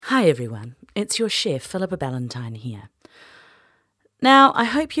Hi everyone, it's your chef Philippa Ballantyne here. Now, I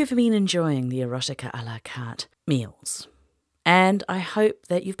hope you've been enjoying the Erotica a la carte meals, and I hope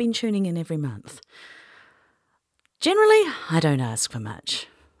that you've been tuning in every month. Generally, I don't ask for much.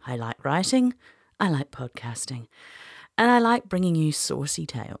 I like writing, I like podcasting, and I like bringing you saucy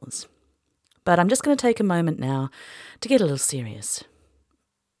tales. But I'm just going to take a moment now to get a little serious.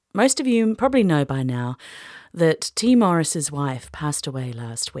 Most of you probably know by now that T. Morris's wife passed away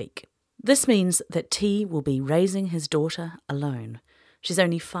last week. This means that T will be raising his daughter alone. She's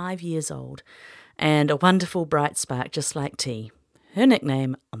only 5 years old and a wonderful bright spark just like T. Her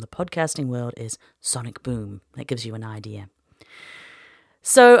nickname on the podcasting world is Sonic Boom. That gives you an idea.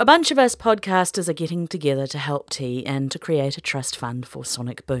 So a bunch of us podcasters are getting together to help T and to create a trust fund for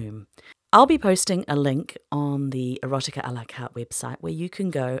Sonic Boom. I'll be posting a link on the Erotica a la carte website where you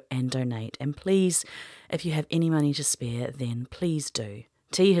can go and donate. And please, if you have any money to spare, then please do.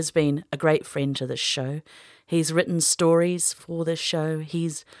 T has been a great friend to this show. He's written stories for this show.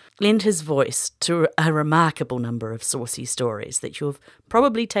 He's lent his voice to a remarkable number of saucy stories that you've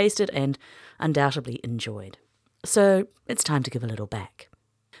probably tasted and undoubtedly enjoyed. So it's time to give a little back.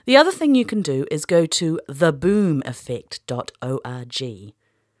 The other thing you can do is go to theboomeffect.org.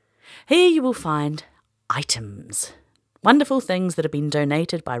 Here you will find items, wonderful things that have been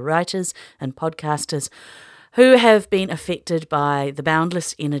donated by writers and podcasters who have been affected by the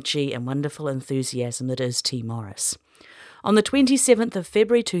boundless energy and wonderful enthusiasm that is T. Morris. On the 27th of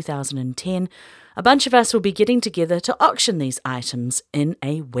February 2010, a bunch of us will be getting together to auction these items in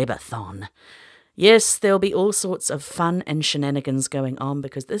a webathon. Yes, there'll be all sorts of fun and shenanigans going on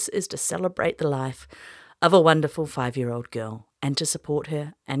because this is to celebrate the life of a wonderful 5-year-old girl and to support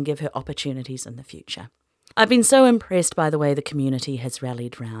her and give her opportunities in the future. I've been so impressed by the way the community has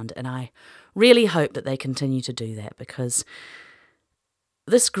rallied round, and I really hope that they continue to do that because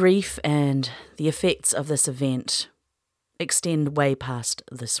this grief and the effects of this event extend way past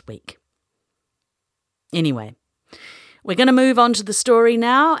this week. Anyway, we're going to move on to the story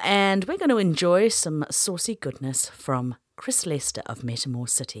now, and we're going to enjoy some saucy goodness from Chris Lester of Metamore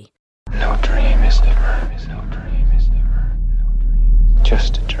City. No dream is ever, no dream is ever, no dream is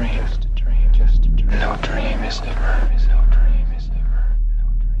just a dream, just a dream, just a dream. No dream is ever, no dream is ever,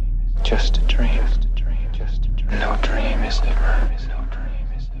 no dream is just a dream, just a dream, just a dream. No dream is ever, no dream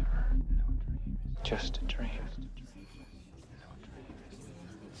is ever, no dream is just a dream.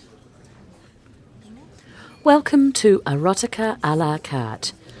 Welcome to Erotica a la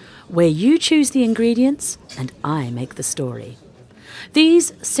carte, where you choose the ingredients and I make the story.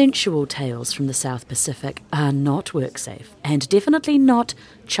 These sensual tales from the South Pacific are not work-safe and definitely not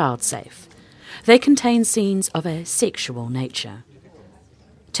child-safe. They contain scenes of a sexual nature.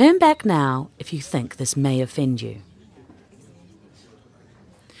 Turn back now if you think this may offend you.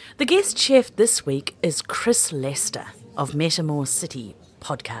 The guest chef this week is Chris Lester of Metamore City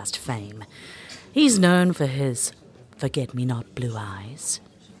podcast fame. He's known for his forget-me-not blue eyes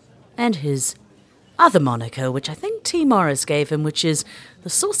and his other moniker, which I think T. Morris gave him, which is the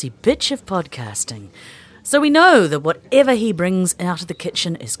saucy bitch of podcasting. So we know that whatever he brings out of the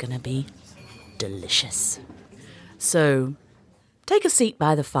kitchen is going to be delicious. So take a seat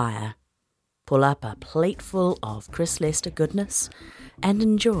by the fire, pull up a plateful of Chris Lester goodness, and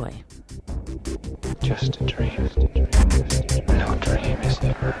enjoy. Just a dream, no dream is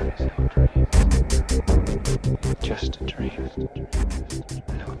ever, no dream. Just a dream,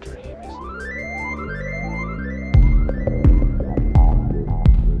 no dream is ever.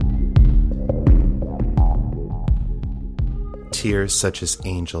 Tears Such as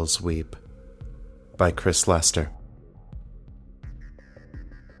Angels Weep by Chris Lester.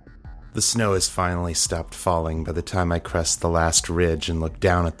 The snow has finally stopped falling by the time I crest the last ridge and look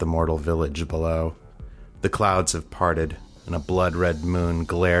down at the mortal village below. The clouds have parted, and a blood-red moon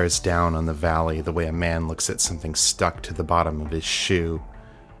glares down on the valley the way a man looks at something stuck to the bottom of his shoe.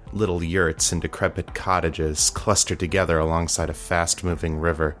 Little yurts and decrepit cottages cluster together alongside a fast-moving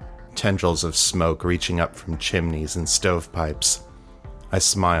river, tendrils of smoke reaching up from chimneys and stovepipes. I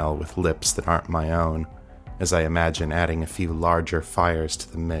smile with lips that aren't my own, as I imagine adding a few larger fires to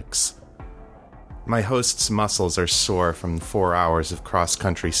the mix. My host's muscles are sore from 4 hours of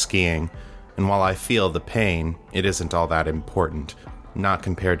cross-country skiing, and while I feel the pain, it isn't all that important, not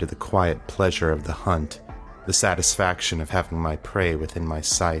compared to the quiet pleasure of the hunt, the satisfaction of having my prey within my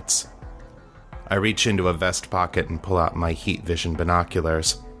sights. I reach into a vest pocket and pull out my heat vision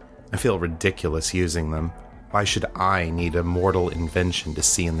binoculars. I feel ridiculous using them. Why should I need a mortal invention to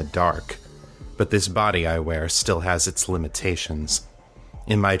see in the dark? But this body I wear still has its limitations.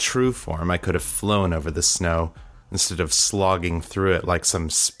 In my true form, I could have flown over the snow, instead of slogging through it like some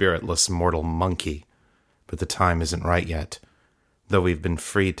spiritless mortal monkey. But the time isn't right yet. Though we've been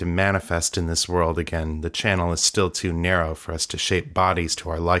freed to manifest in this world again, the channel is still too narrow for us to shape bodies to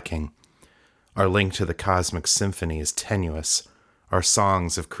our liking. Our link to the cosmic symphony is tenuous, our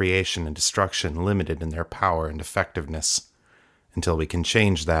songs of creation and destruction limited in their power and effectiveness. Until we can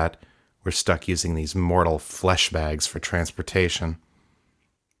change that, we're stuck using these mortal flesh bags for transportation.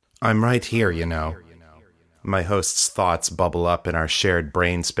 I'm right here, you know. My host's thoughts bubble up in our shared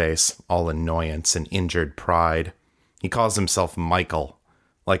brain space, all annoyance and injured pride. He calls himself Michael.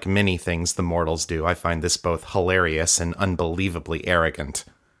 Like many things the mortals do, I find this both hilarious and unbelievably arrogant.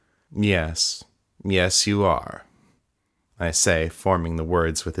 Yes, you are, I say, forming the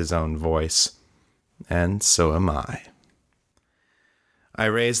words with his own voice. And so am I. I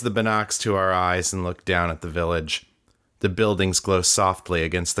raise the binocs to our eyes and look down at the village. The buildings glow softly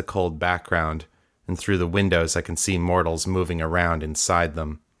against the cold background, and through the windows I can see mortals moving around inside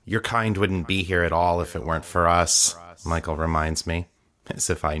them. Your kind wouldn't be here at all if it weren't for us, Michael reminds me, as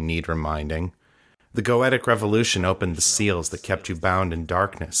if I need reminding. The Goetic Revolution opened the seals that kept you bound in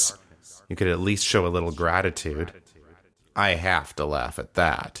darkness. You could at least show a little gratitude. I have to laugh at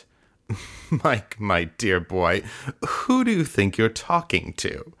that. Mike, my dear boy, who do you think you're talking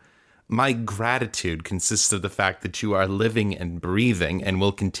to? My gratitude consists of the fact that you are living and breathing and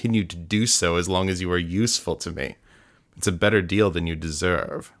will continue to do so as long as you are useful to me. It's a better deal than you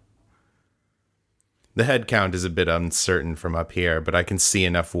deserve. The head count is a bit uncertain from up here, but I can see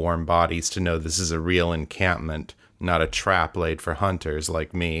enough warm bodies to know this is a real encampment, not a trap laid for hunters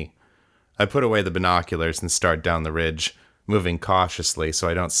like me. I put away the binoculars and start down the ridge, moving cautiously so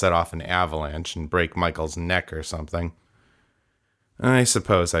I don't set off an avalanche and break Michael's neck or something. I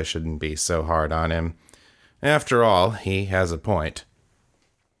suppose I shouldn't be so hard on him. After all, he has a point.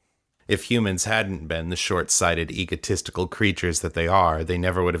 If humans hadn't been the short-sighted, egotistical creatures that they are, they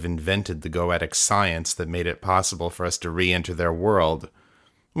never would have invented the Goetic science that made it possible for us to re-enter their world.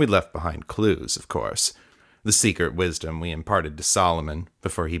 We left behind clues, of course. The secret wisdom we imparted to Solomon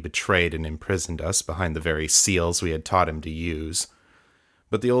before he betrayed and imprisoned us behind the very seals we had taught him to use.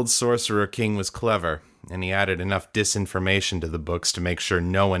 But the old sorcerer king was clever, and he added enough disinformation to the books to make sure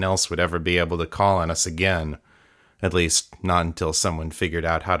no one else would ever be able to call on us again. At least, not until someone figured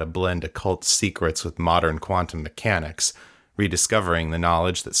out how to blend occult secrets with modern quantum mechanics, rediscovering the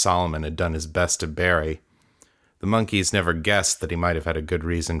knowledge that Solomon had done his best to bury. The monkeys never guessed that he might have had a good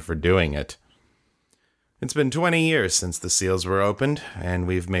reason for doing it. It's been 20 years since the seals were opened, and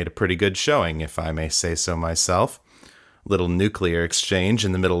we've made a pretty good showing, if I may say so myself. Little nuclear exchange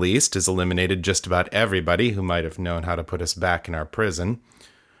in the Middle East has eliminated just about everybody who might have known how to put us back in our prison.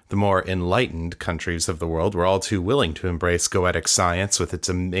 The more enlightened countries of the world were all too willing to embrace Goetic science with its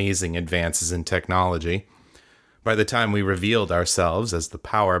amazing advances in technology. By the time we revealed ourselves as the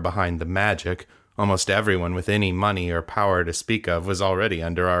power behind the magic, almost everyone with any money or power to speak of was already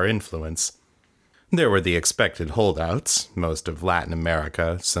under our influence. There were the expected holdouts, most of Latin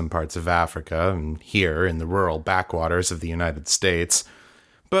America, some parts of Africa, and here in the rural backwaters of the United States.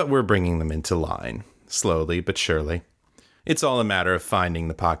 But we're bringing them into line, slowly but surely. It's all a matter of finding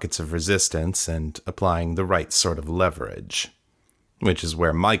the pockets of resistance and applying the right sort of leverage. Which is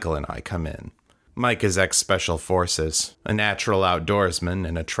where Michael and I come in. Mike is ex-Special Forces, a natural outdoorsman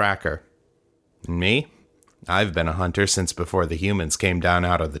and a tracker. And me? I've been a hunter since before the humans came down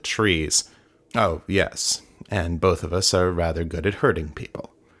out of the trees. Oh, yes, and both of us are rather good at hurting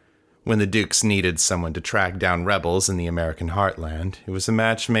people. When the Dukes needed someone to track down rebels in the American heartland, it was a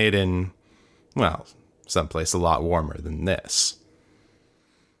match made in, well, someplace a lot warmer than this.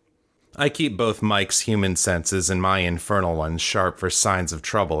 I keep both Mike's human senses and my infernal ones sharp for signs of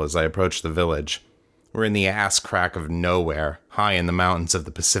trouble as I approach the village. We're in the ass crack of nowhere, high in the mountains of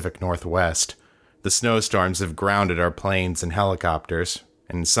the Pacific Northwest. The snowstorms have grounded our planes and helicopters,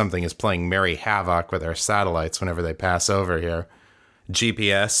 and something is playing merry havoc with our satellites whenever they pass over here.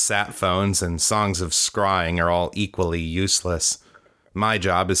 GPS, sat phones, and songs of scrying are all equally useless. My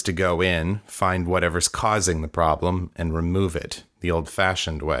job is to go in, find whatever's causing the problem, and remove it, the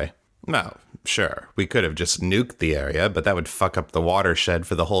old-fashioned way. No, sure, we could have just nuked the area, but that would fuck up the watershed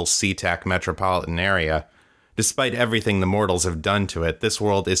for the whole SeaTac metropolitan area. Despite everything the mortals have done to it, this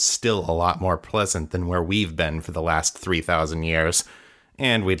world is still a lot more pleasant than where we've been for the last 3,000 years.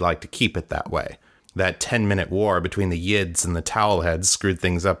 And we'd like to keep it that way. That 10-minute war between the Yids and the Towelheads screwed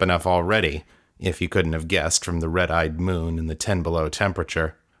things up enough already, if you couldn't have guessed from the red-eyed moon and the 10-below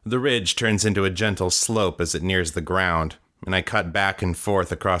temperature. The ridge turns into a gentle slope as it nears the ground, and I cut back and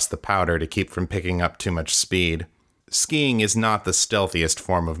forth across the powder to keep from picking up too much speed. Skiing is not the stealthiest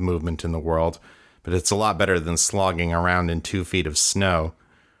form of movement in the world, but it's a lot better than slogging around in 2 feet of snow.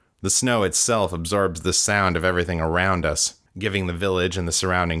 The snow itself absorbs the sound of everything around us, giving the village and the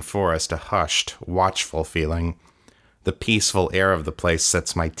surrounding forest a hushed, watchful feeling. The peaceful air of the place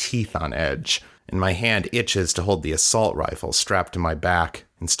sets my teeth on edge, and my hand itches to hold the assault rifle strapped to my back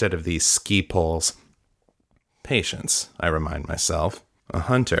instead of these ski poles. Patience, I remind myself. A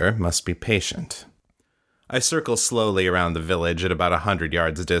hunter must be patient. I circle slowly around the village at about 100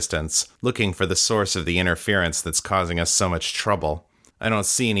 yards distance, looking for the source of the interference that's causing us so much trouble. I don't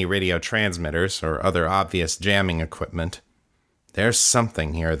see any radio transmitters or other obvious jamming equipment. There's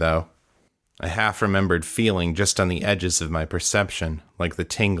something here, though. A half-remembered feeling just on the edges of my perception, like the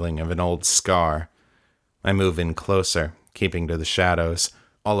tingling of an old scar. I move in closer, keeping to the shadows,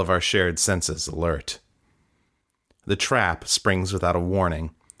 all of our shared senses alert. The trap springs without a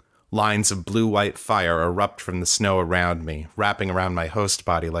warning. Lines of blue-white fire erupt from the snow around me, wrapping around my host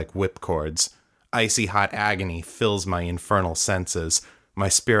body like whipcords. Icy hot agony fills my infernal senses, my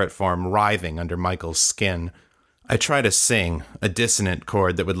spirit form writhing under Michael's skin. I try to sing, a dissonant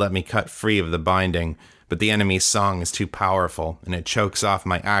chord that would let me cut free of the binding, but the enemy's song is too powerful, and it chokes off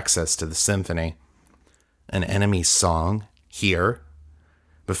my access to the symphony. An enemy song? Here?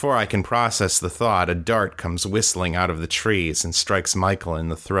 Before I can process the thought, a dart comes whistling out of the trees and strikes Michael in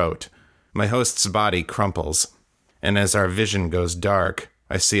the throat. My host's body crumples, and as our vision goes dark,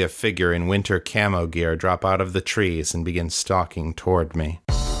 I see a figure in winter camo gear drop out of the trees and begin stalking toward me.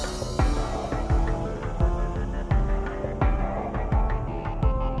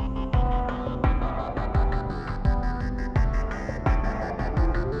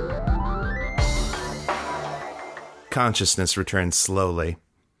 Consciousness returns slowly.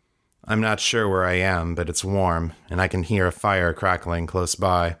 I'm not sure where I am, but it's warm, and I can hear a fire crackling close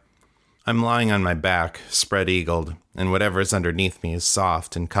by. I'm lying on my back, spread-eagled, and whatever's underneath me is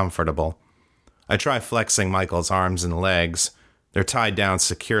soft and comfortable. I try flexing Michael's arms and legs. They're tied down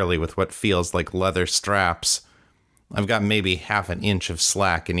securely with what feels like leather straps. I've got maybe half an inch of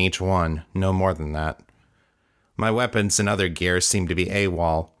slack in each one, no more than that. My weapons and other gear seem to be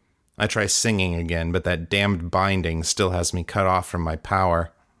AWOL. I try singing again, but that damned binding still has me cut off from my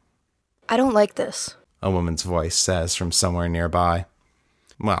power. I don't like this, a woman's voice says from somewhere nearby.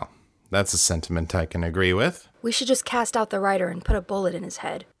 Well, that's a sentiment I can agree with. We should just cast out the rider and put a bullet in his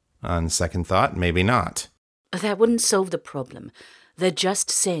head. On second thought, maybe not. That wouldn't solve the problem. They'd just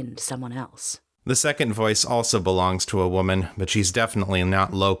send someone else. The second voice also belongs to a woman, but she's definitely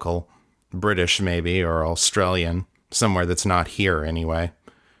not local. British, maybe, or Australian. Somewhere that's not here, anyway.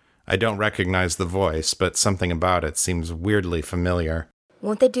 I don't recognize the voice, but something about it seems weirdly familiar.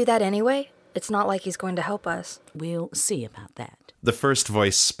 Won't they do that anyway? It's not like he's going to help us. We'll see about that. The first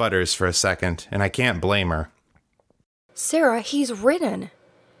voice sputters for a second, and I can't blame her. Sarah, he's ridden.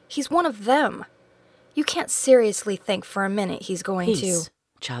 He's one of them. You can't seriously think for a minute he's going Peace, to...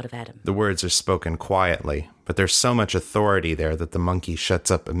 child of Adam. The words are spoken quietly, but there's so much authority there that the monkey shuts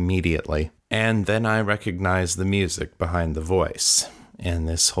up immediately. And then I recognize the music behind the voice, and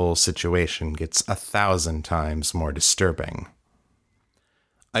this whole situation gets 1,000 times more disturbing.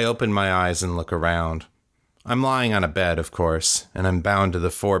 I open my eyes and look around. I'm lying on a bed, of course, and I'm bound to the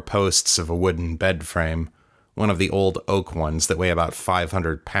 4 posts of a wooden bed frame, one of the old oak ones that weigh about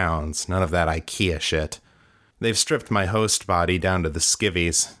 500 pounds, none of that IKEA shit. They've stripped my host body down to the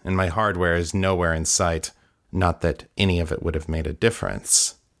skivvies, and my hardware is nowhere in sight. Not that any of it would have made a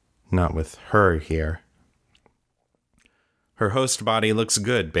difference. Not with her here. Her host body looks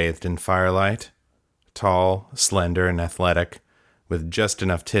good bathed in firelight. Tall, slender, and athletic, with just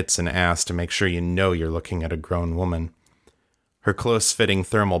enough tits and ass to make sure you know you're looking at a grown woman. Her close-fitting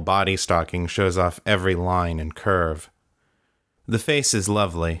thermal body stocking shows off every line and curve. The face is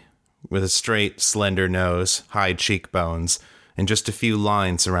lovely, with a straight, slender nose, high cheekbones, and just a few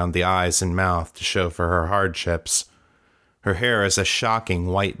lines around the eyes and mouth to show for her hardships. Her hair is a shocking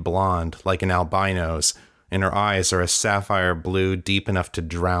white blonde, like an albino's, and her eyes are a sapphire blue deep enough to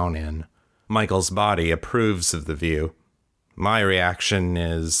drown in. Michael's body approves of the view. My reaction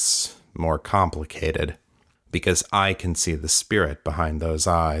is more complicated, because I can see the spirit behind those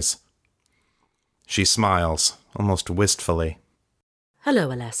eyes. She smiles, almost wistfully.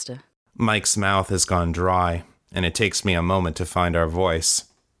 Hello, Alastair. Mike's mouth has gone dry, and it takes me a moment to find our voice.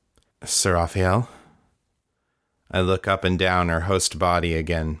 Sir Raphael? I look up and down her host body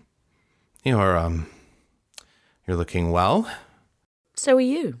again. You're looking well? So are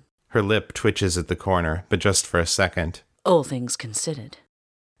you. Her lip twitches at the corner, but just for a second. All things considered.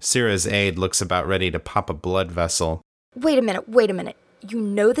 Syrah's aide looks about ready to pop a blood vessel. Wait a minute. You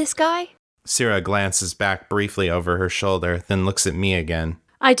know this guy? Syrah glances back briefly over her shoulder, then looks at me again.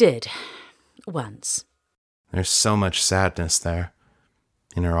 I did. Once. There's so much sadness there,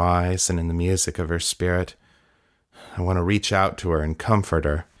 in her eyes and in the music of her spirit. I want to reach out to her and comfort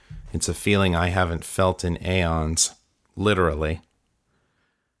her. It's a feeling I haven't felt in aeons, literally.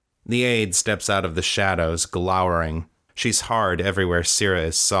 The aide steps out of the shadows, glowering. She's hard everywhere Syrah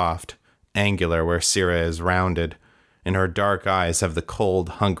is soft, angular where Syrah is rounded, and her dark eyes have the cold,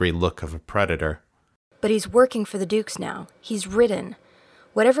 hungry look of a predator. But he's working for the Dukes now. He's ridden.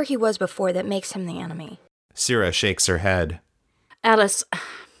 Whatever he was before, that makes him the enemy. Syrah shakes her head. Alice,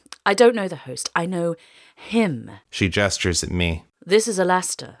 I don't know the host. I know him. She gestures at me. This is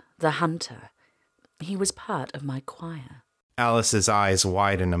Alastair, the hunter. He was part of my choir. Alice's eyes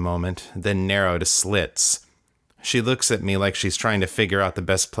widen a moment, then narrow to slits. She looks at me like she's trying to figure out the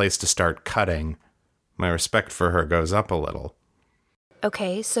best place to start cutting. My respect for her goes up a little.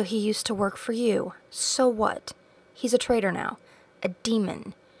 Okay, so he used to work for you. So what? He's a traitor now. A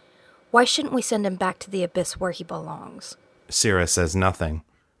demon. Why shouldn't we send him back to the abyss where he belongs? Syrah says nothing.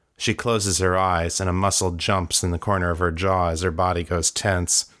 She closes her eyes, and a muscle jumps in the corner of her jaw as her body goes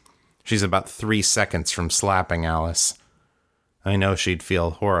tense. She's about 3 seconds from slapping Alice. I know she'd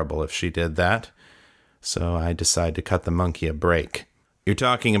feel horrible if she did that, so I decide to cut the monkey a break. You're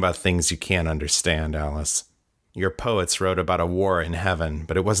talking about things you can't understand, Alice. Your poets wrote about a war in heaven,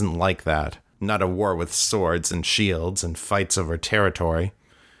 but it wasn't like that. Not a war with swords and shields and fights over territory.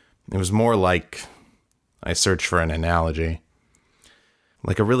 It was more like... I search for an analogy.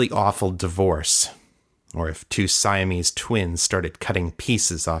 Like a really awful divorce. Or if two Siamese twins started cutting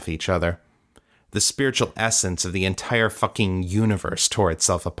pieces off each other. The spiritual essence of the entire fucking universe tore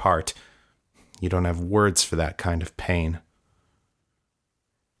itself apart. You don't have words for that kind of pain.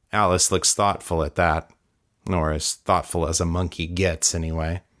 Alice looks thoughtful at that. Or as thoughtful as a monkey gets,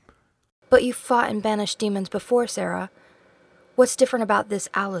 anyway. But you fought and banished demons before, Syrah. What's different about this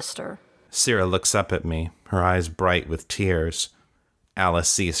Alastair? Syrah looks up at me, her eyes bright with tears. Alice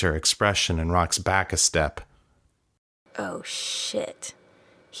sees her expression and rocks back a step. Oh, shit.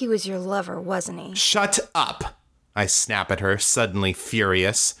 He was your lover, wasn't he? Shut up! I snap at her, suddenly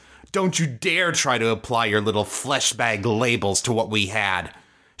furious. Don't you dare try to apply your little flesh bag labels to what we had.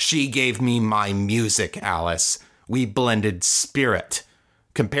 She gave me my music, Alice. We blended spirit.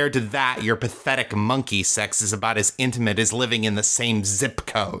 Compared to that, your pathetic monkey sex is about as intimate as living in the same zip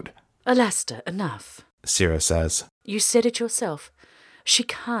code. Alastair, enough. Syrah says. You said it yourself. She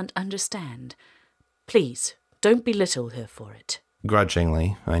can't understand. Please, don't belittle her for it.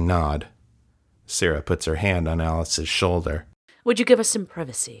 Grudgingly, I nod. Syrah puts her hand on Alice's shoulder. Would you give us some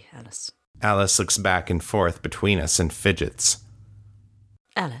privacy, Alice? Alice looks back and forth between us and fidgets.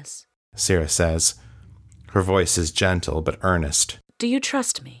 Alice? Syrah says. Her voice is gentle but earnest. Do you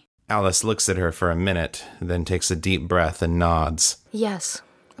trust me? Alice looks at her for a minute, then takes a deep breath and nods. Yes,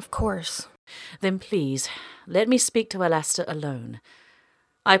 of course. Then please, let me speak to Alastair alone.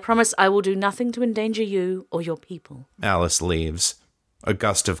 I promise I will do nothing to endanger you or your people. Alice leaves. A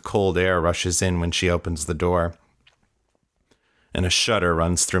gust of cold air rushes in when she opens the door. And a shudder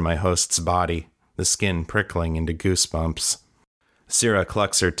runs through my host's body, the skin prickling into goosebumps. Syrah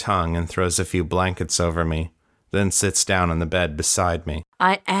clucks her tongue and throws a few blankets over me, then sits down on the bed beside me.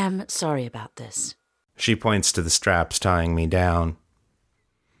 I am sorry about this. She points to the straps tying me down.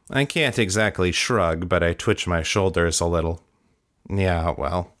 I can't exactly shrug, but I twitch my shoulders a little. Yeah,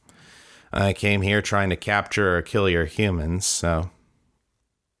 well, I came here trying to capture or kill your humans, so...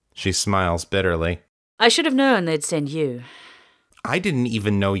 She smiles bitterly. I should have known they'd send you. I didn't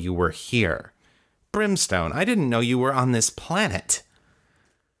even know you were here. Brimstone, I didn't know you were on this planet.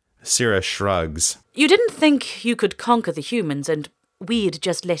 Syrah shrugs. You didn't think you could conquer the humans and we'd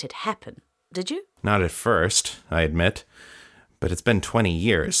just let it happen, did you? Not at first, I admit. But it's been 20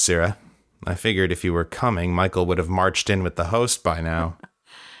 years, Syrah. I figured if you were coming, Michael would have marched in with the host by now.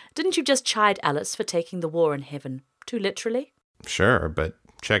 Didn't you just chide Alice for taking the war in heaven too literally? Sure, but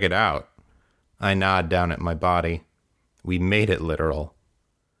check it out. I nod down at my body. We made it literal.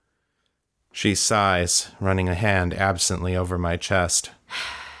 She sighs, running a hand absently over my chest.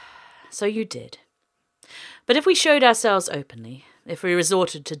 So you did. But if we showed ourselves openly, if we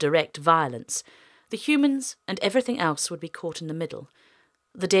resorted to direct violence, the humans and everything else would be caught in the middle.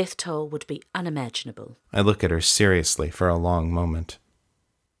 The death toll would be unimaginable. I look at her seriously for a long moment.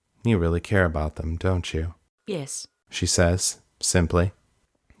 You really care about them, don't you? Yes. She says, simply.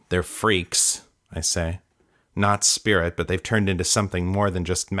 They're freaks, I say. Not spirit, but they've turned into something more than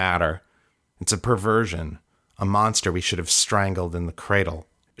just matter. It's a perversion, a monster we should have strangled in the cradle.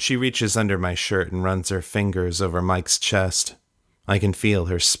 She reaches under my shirt and runs her fingers over Mike's chest. I can feel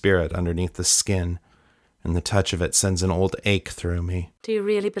her spirit underneath the skin, and the touch of it sends an old ache through me. Do you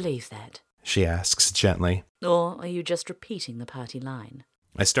really believe that? she asks gently. Or are you just repeating the party line?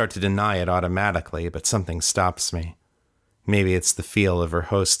 I start to deny it automatically, but something stops me. Maybe it's the feel of her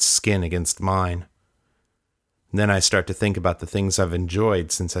host's skin against mine. Then I start to think about the things I've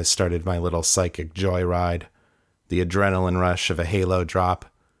enjoyed since I started my little psychic joyride. The adrenaline rush of a halo drop,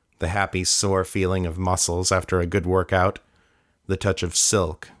 the happy sore feeling of muscles after a good workout, the touch of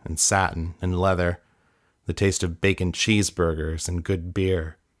silk and satin and leather, the taste of bacon cheeseburgers and good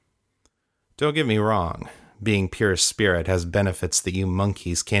beer. Don't get me wrong, being pure spirit has benefits that you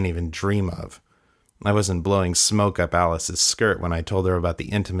monkeys can't even dream of. I wasn't blowing smoke up Alice's skirt when I told her about the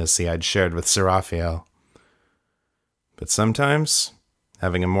intimacy I'd shared with Sir Raphael. But sometimes,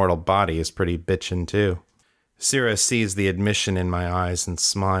 having a mortal body is pretty bitchin' too. Syrah sees the admission in my eyes and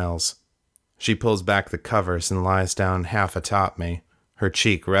smiles. She pulls back the covers and lies down half atop me, her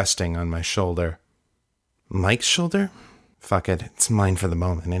cheek resting on my shoulder. Mike's shoulder? Fuck it, it's mine for the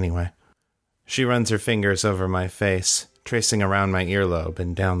moment anyway. She runs her fingers over my face, tracing around my earlobe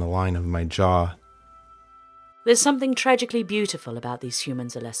and down the line of my jaw. There's something tragically beautiful about these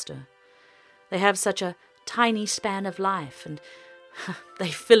humans, Alester. They have such a tiny span of life, and they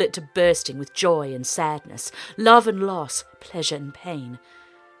fill it to bursting with joy and sadness, love and loss, pleasure and pain.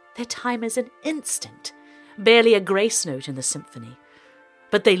 Their time is an instant, barely a grace note in the symphony.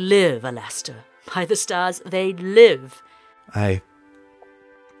 But they live, Alester. By the stars, they live.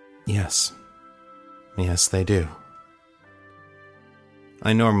 Yes, they do.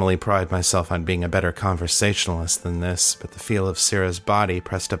 I normally pride myself on being a better conversationalist than this, but the feel of Syrah's body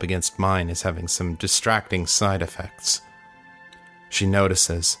pressed up against mine is having some distracting side effects. She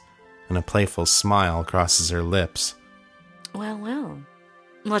notices, and a playful smile crosses her lips. Well,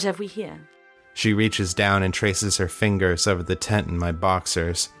 what have we here? She reaches down and traces her fingers over the tent in my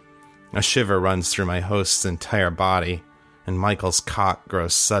boxers. A shiver runs through my host's entire body, and Michael's cock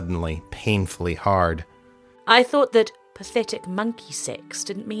grows suddenly, painfully hard. I thought that pathetic monkey sex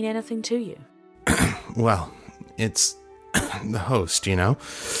didn't mean anything to you. Well, it's the host, you know?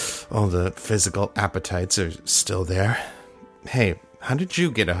 All the physical appetites are still there. Hey, how did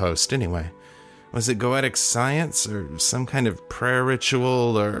you get a host anyway? Was it goetic science or some kind of prayer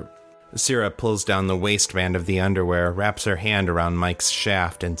ritual or... Syrah pulls down the waistband of the underwear, wraps her hand around Mike's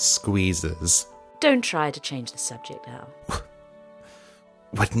shaft and squeezes. Don't try to change the subject now.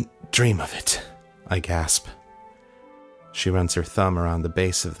 Wouldn't dream of it, I gasp. She runs her thumb around the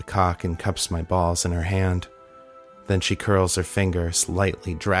base of the cock and cups my balls in her hand. Then she curls her fingers,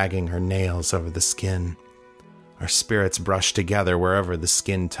 lightly dragging her nails over the skin. Our spirits brush together wherever the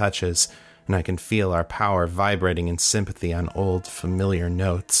skin touches, and I can feel our power vibrating in sympathy on old, familiar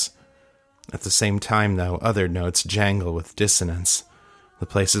notes. At the same time, though, other notes jangle with dissonance, the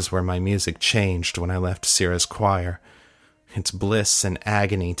places where my music changed when I left Syrah's choir. It's bliss and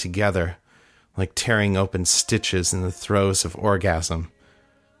agony together, like tearing open stitches in the throes of orgasm.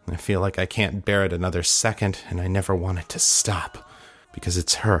 I feel like I can't bear it another second, and I never want it to stop, because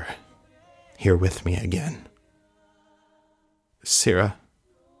it's her, here with me again. Syrah.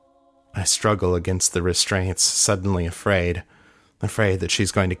 I struggle against the restraints, suddenly afraid that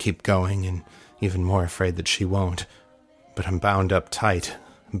she's going to keep going, and even more afraid that she won't. But I'm bound up tight,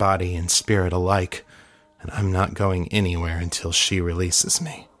 body and spirit alike, and I'm not going anywhere until she releases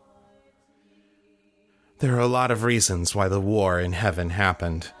me. There are a lot of reasons why the war in heaven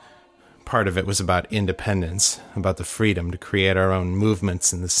happened. Part of it was about independence, about the freedom to create our own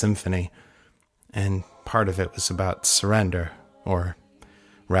movements in the symphony, and part of it was about surrender, or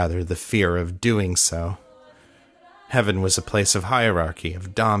rather the fear of doing so. Heaven was a place of hierarchy,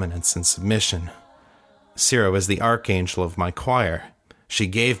 of dominance and submission. Syrah was the archangel of my choir. She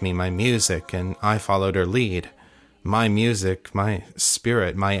gave me my music, and I followed her lead. My music, my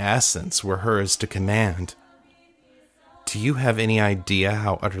spirit, my essence were hers to command. Do you have any idea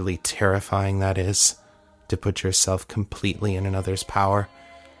how utterly terrifying that is? To put yourself completely in another's power?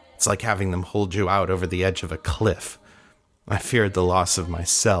 It's like having them hold you out over the edge of a cliff. I feared the loss of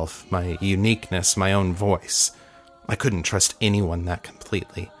myself, my uniqueness, my own voice. I couldn't trust anyone that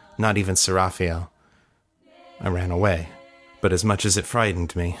completely, not even Sir Raphael. I ran away, but as much as it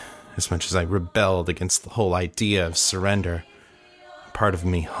frightened me, as much as I rebelled against the whole idea of surrender, a part of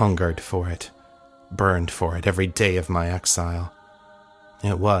me hungered for it, burned for it every day of my exile.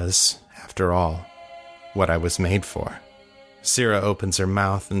 It was, after all, what I was made for. Syrah opens her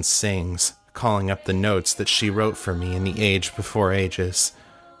mouth and sings, calling up the notes that she wrote for me in the age before ages.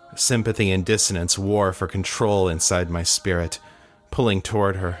 Sympathy and dissonance war for control inside my spirit, pulling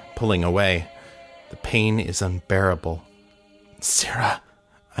toward her, pulling away. The pain is unbearable. Syrah,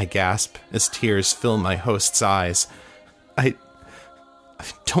 I gasp as tears fill my host's eyes. I I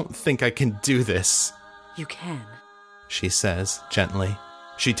don't think I can do this, You can. she says, gently.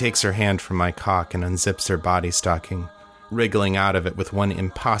 She takes her hand from my cock and unzips her body stocking, wriggling out of it with one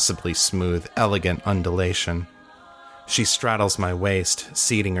impossibly smooth, elegant undulation. She straddles my waist,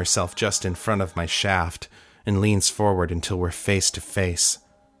 seating herself just in front of my shaft, and leans forward until we're face to face.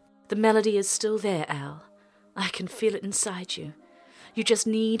 The melody is still there, Al. I can feel it inside you. You just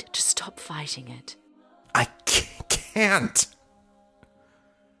need to stop fighting it. I can't.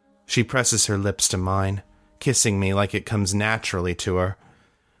 She presses her lips to mine, kissing me like it comes naturally to her.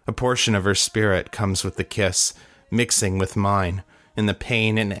 A portion of her spirit comes with the kiss, mixing with mine, and the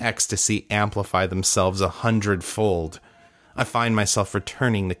pain and ecstasy amplify themselves 100-fold. I find myself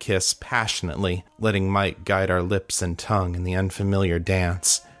returning the kiss passionately, letting Mike guide our lips and tongue in the unfamiliar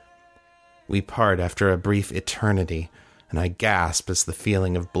dance. We part after a brief eternity, and I gasp as the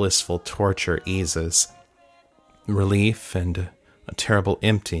feeling of blissful torture eases. Relief and a terrible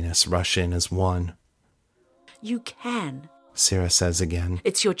emptiness rush in as one. You can. Sarah says again.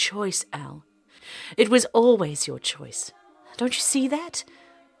 It's your choice, Al. It was always your choice. Don't you see that?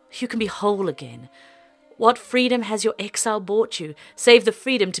 You can be whole again. What freedom has your exile brought you, save the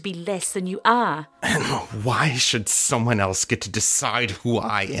freedom to be less than you are? And why should someone else get to decide who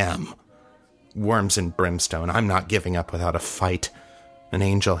I am? Worms and brimstone, I'm not giving up without a fight. An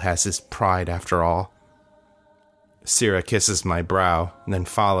angel has his pride after all. Sarah kisses my brow, and then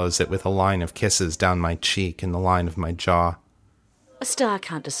follows it with a line of kisses down my cheek and the line of my jaw. A star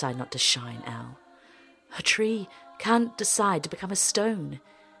can't decide not to shine, Al. A tree can't decide to become a stone.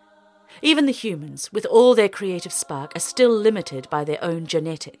 Even the humans, with all their creative spark, are still limited by their own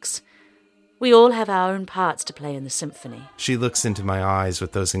genetics. We all have our own parts to play in the symphony. She looks into my eyes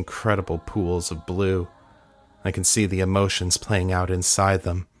with those incredible pools of blue. I can see the emotions playing out inside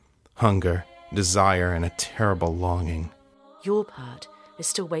them. Hunger, desire, and a terrible longing. Your part is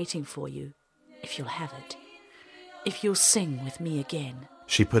still waiting for you, if you'll have it. If you'll sing with me again.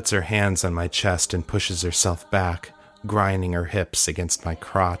 She puts her hands on my chest and pushes herself back, grinding her hips against my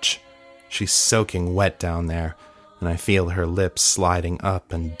crotch. She's soaking wet down there, and I feel her lips sliding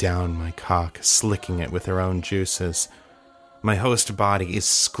up and down my cock, slicking it with her own juices. My host body is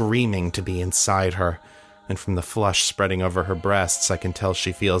screaming to be inside her, and from the flush spreading over her breasts, I can tell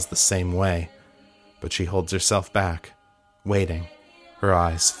she feels the same way. But she holds herself back, waiting, her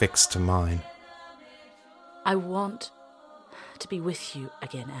eyes fixed to mine. I want to be with you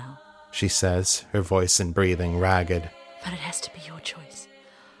again, Al. She says, her voice and breathing ragged. But it has to be your choice.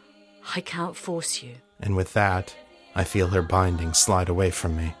 I can't force you. And with that, I feel her binding slide away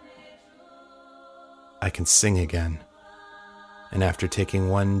from me. I can sing again. And after taking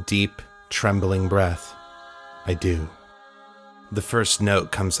one deep, trembling breath, I do. The first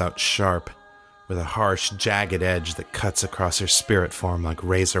note comes out sharp, with a harsh, jagged edge that cuts across her spirit form like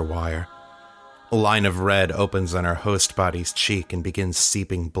razor wire. A line of red opens on her host body's cheek and begins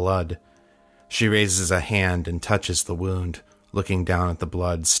seeping blood. She raises a hand and touches the wound, looking down at the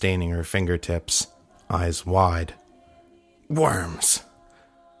blood staining her fingertips, eyes wide. Worms!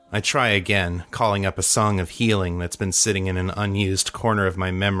 I try again, calling up a song of healing that's been sitting in an unused corner of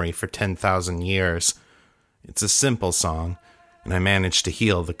my memory for 10,000 years. It's a simple song, and I manage to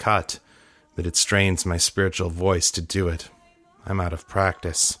heal the cut, but it strains my spiritual voice to do it. I'm out of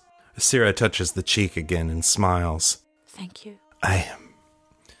practice. Sarah touches the cheek again and smiles. Thank you.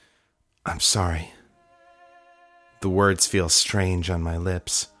 I'm sorry. The words feel strange on my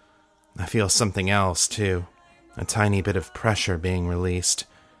lips. I feel something else, too. A tiny bit of pressure being released.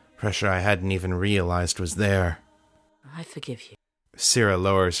 Pressure I hadn't even realized was there. I forgive you. Sarah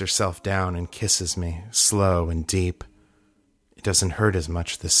lowers herself down and kisses me, slow and deep. It doesn't hurt as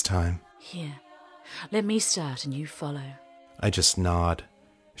much this time. Here, let me start and you follow. I just nod.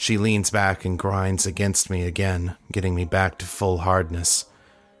 She leans back and grinds against me again, getting me back to full hardness.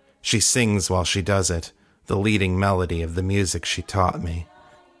 She sings while she does it, the leading melody of the music she taught me.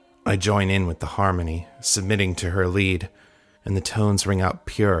 I join in with the harmony, submitting to her lead, and the tones ring out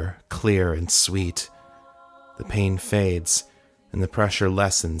pure, clear, and sweet. The pain fades, and the pressure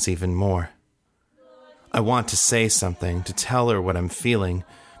lessens even more. I want to say something, to tell her what I'm feeling,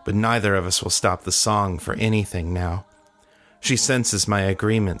 but neither of us will stop the song for anything now. She senses my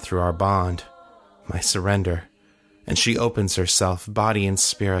agreement through our bond, my surrender, and she opens herself, body and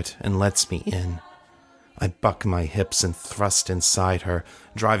spirit, and lets me in. I buck my hips and thrust inside her,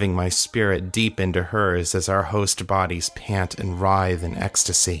 driving my spirit deep into hers as our host bodies pant and writhe in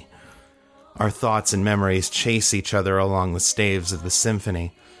ecstasy. Our thoughts and memories chase each other along the staves of the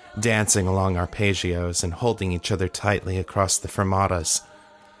symphony, dancing along arpeggios and holding each other tightly across the fermatas.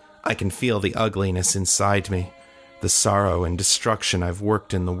 I can feel the ugliness inside me, the sorrow and destruction I've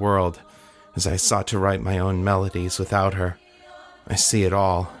worked in the world as I sought to write my own melodies without her. I see it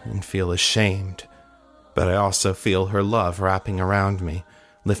all and feel ashamed, but I also feel her love wrapping around me,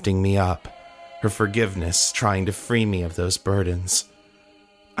 lifting me up, her forgiveness trying to free me of those burdens.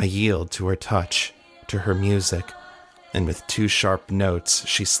 I yield to her touch, to her music, and with 2 sharp notes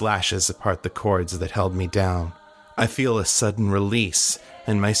she slashes apart the cords that held me down. I feel a sudden release,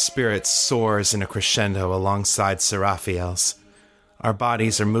 and my spirit soars in a crescendo alongside Seraphiel's. Our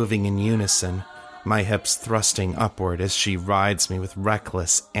bodies are moving in unison, my hips thrusting upward as she rides me with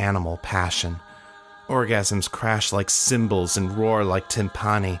reckless animal passion. Orgasms crash like cymbals and roar like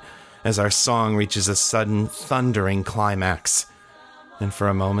timpani as our song reaches a sudden, thundering climax. And for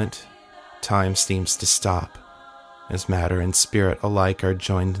a moment, time seems to stop, as matter and spirit alike are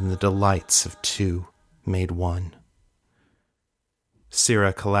joined in the delights of 2 made one.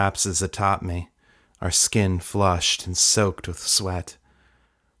 Syrah collapses atop me, our skin flushed and soaked with sweat.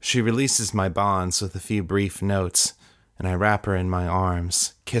 She releases my bonds with a few brief notes, and I wrap her in my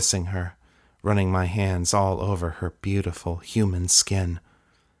arms, kissing her, running my hands all over her beautiful human skin.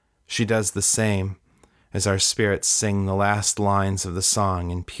 She does the same, as our spirits sing the last lines of the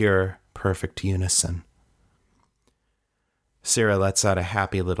song in pure, perfect unison. Syrah lets out a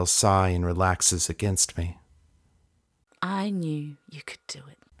happy little sigh and relaxes against me. I knew you could do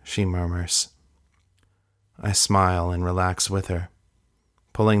it, she murmurs. I smile and relax with her.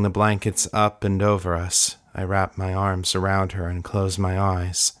 Pulling the blankets up and over us, I wrap my arms around her and close my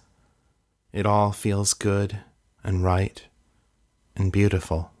eyes. It all feels good and right and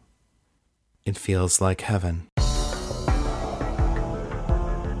beautiful. It feels like heaven.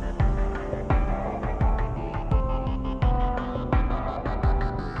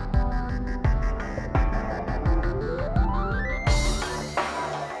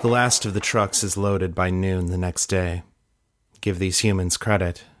 The last of the trucks is loaded by noon the next day. Give these humans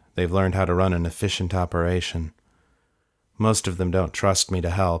credit. They've learned how to run an efficient operation. Most of them don't trust me to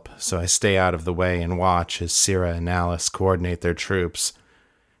help, so I stay out of the way and watch as Syrah and Alice coordinate their troops.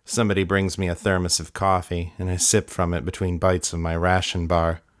 Somebody brings me a thermos of coffee, and I sip from it between bites of my ration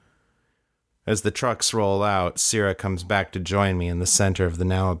bar. As the trucks roll out, Syrah comes back to join me in the center of the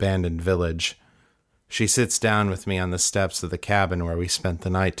now-abandoned village. She sits down with me on the steps of the cabin where we spent the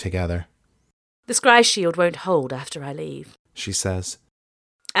night together. The Scry Shield won't hold after I leave, she says.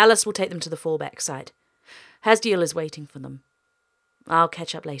 Alice will take them to the fallback site. Hasdiel is waiting for them. I'll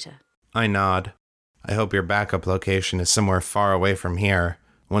catch up later. I nod. I hope your backup location is somewhere far away from here.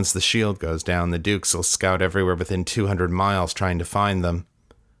 Once the shield goes down, the Dukes will scout everywhere within 200 miles trying to find them.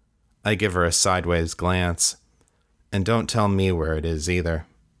 I give her a sideways glance. And don't tell me where it is either.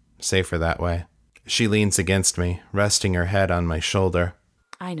 Safer that way. She leans against me, resting her head on my shoulder.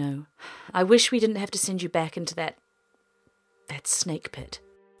 I know. I wish we didn't have to send you back into that snake pit.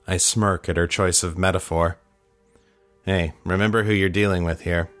 I smirk at her choice of metaphor. Hey, remember who you're dealing with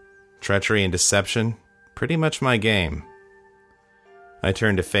here. Treachery and deception, pretty much my game. I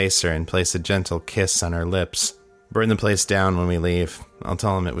turn to face her and place a gentle kiss on her lips. Burn the place down when we leave. I'll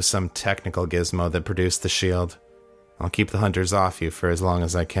tell him it was some technical gizmo that produced the shield. I'll keep the hunters off you for as long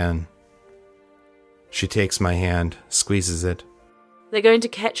as I can. She takes my hand, squeezes it. They're going to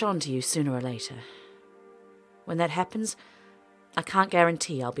catch on to you sooner or later. When that happens, I can't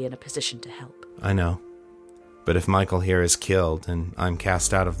guarantee I'll be in a position to help. I know. But if Michael here is killed and I'm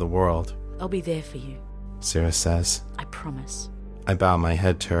cast out of the world... I'll be there for you, Syrah says. I promise. I bow my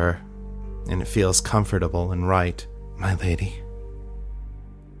head to her, and it feels comfortable and right, my lady.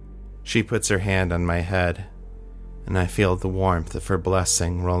 She puts her hand on my head, and I feel the warmth of her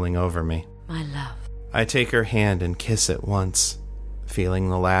blessing rolling over me. My love. I take her hand and kiss it once, feeling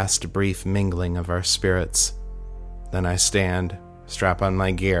the last brief mingling of our spirits. Then I stand, strap on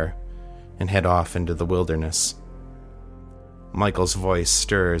my gear, and head off into the wilderness. Michael's voice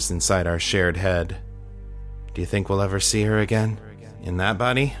stirs inside our shared head. Do you think we'll ever see her again? In that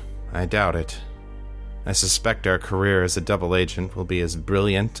body? I doubt it. I suspect our career as a double agent will be as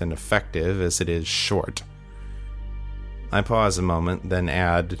brilliant and effective as it is short. I pause a moment, then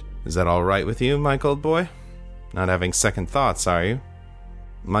add, Is that all right with you, Mike, old boy? Not having second thoughts, are you?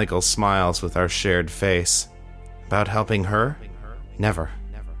 Michael smiles with our shared face. About helping her? Never.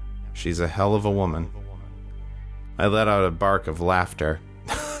 She's a hell of a woman. I let out a bark of laughter.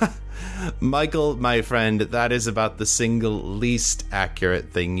 Michael, my friend, that is about the single least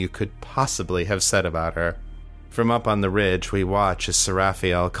accurate thing you could possibly have said about her. From up on the ridge, we watch as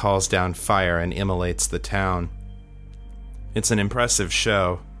Seraphiel calls down fire and immolates the town. It's an impressive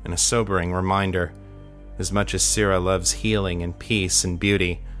show and a sobering reminder. As much as Syrah loves healing and peace and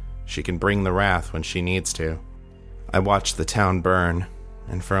beauty, she can bring the wrath when she needs to. I watch the town burn,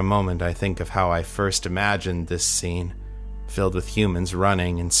 and for a moment I think of how I first imagined this scene, filled with humans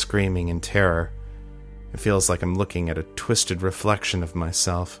running and screaming in terror. It feels like I'm looking at a twisted reflection of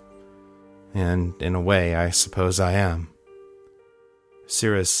myself, and in a way I suppose I am.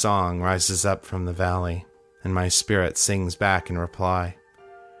 Sira's song rises up from the valley, and my spirit sings back in reply.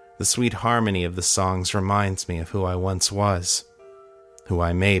 The sweet harmony of the songs reminds me of who I once was, who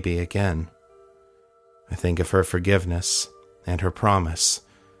I may be again. I think of her forgiveness and her promise,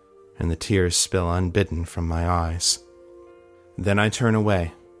 and the tears spill unbidden from my eyes. Then I turn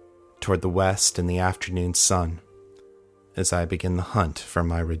away, toward the west in the afternoon sun, as I begin the hunt for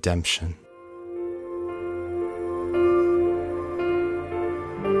my redemption.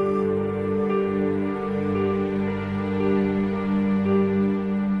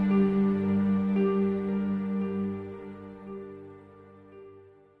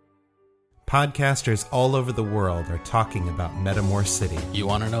 Podcasters all over the world are talking about Metamor City. You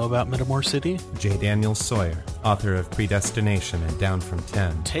want to know about Metamor City? J. Daniel Sawyer, author of Predestination and Down from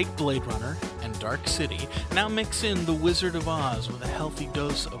 10. Take Blade Runner and Dark City, now mix in The Wizard of Oz with a healthy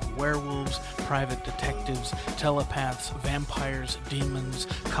dose of werewolves, private detectives, telepaths, vampires, demons,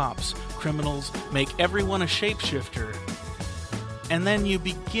 cops, criminals, make everyone a shapeshifter, and then you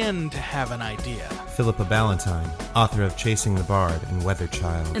begin to have an idea. Philippa Ballantyne, author of Chasing the Bard and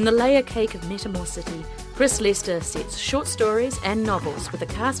Weatherchild. In the layer cake of Metamor City, Chris Lester sets short stories and novels with a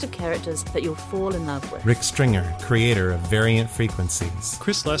cast of characters that you'll fall in love with. Rick Stringer, creator of Variant Frequencies.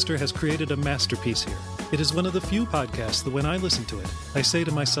 Chris Lester has created a masterpiece here. It is one of the few podcasts that when I listen to it, I say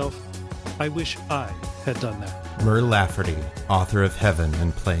to myself, I wish I had done that. Mur Lafferty, author of Heaven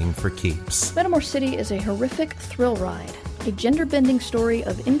and Playing for Keeps. Metamor City is a horrific thrill ride, a gender-bending story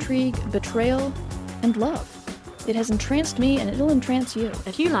of intrigue, betrayal, and love. It has entranced me, and it'll entrance you.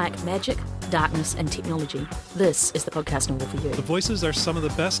 If you like magic, darkness, and technology, this is the podcast novel for you. The voices are some of the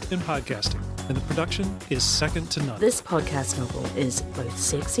best in podcasting, and the production is second to none. This podcast novel is both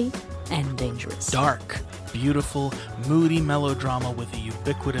sexy and dangerous. Dark, beautiful, moody melodrama with a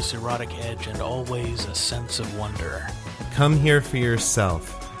ubiquitous erotic edge and always a sense of wonder. Come here for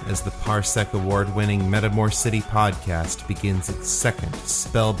yourself as the Parsec Award-winning Metamor City podcast begins its second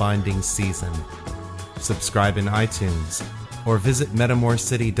spellbinding season. Subscribe in iTunes or visit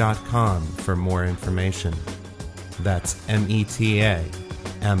metamorcity.com for more information. That's METAMOR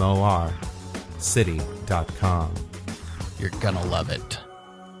city.com. You're gonna love it.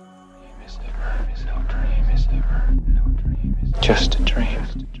 Just a dream.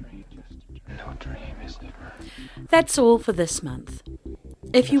 No dream is ever. That's all for this month.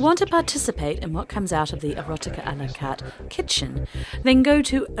 If you want to participate in what comes out of the Erotica a la carte kitchen, then go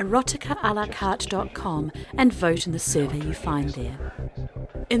to eroticaAlaCarte.com and vote in the survey you find there.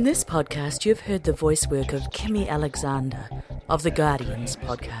 In this podcast, you've heard the voice work of Kimmy Alexander of the Guardians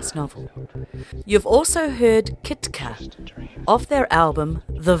podcast novel. You've also heard Kitka of their album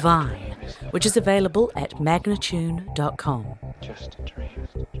The Vine, which is available at magnatune.com.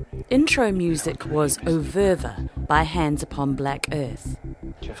 Intro music was O Verva by Hands Upon Black Earth,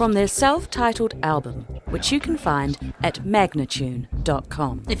 from their self-titled album, which you can find at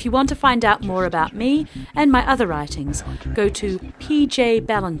magnatune.com. If you want to find out more about me and my other writings, go to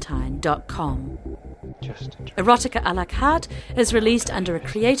pjballantyne.com. Erotica a la carte is released under a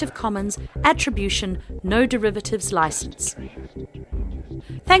Creative Commons Attribution No Derivatives license.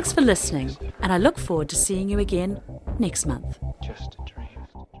 Thanks for listening, and I look forward to seeing you again next month. Just a dream.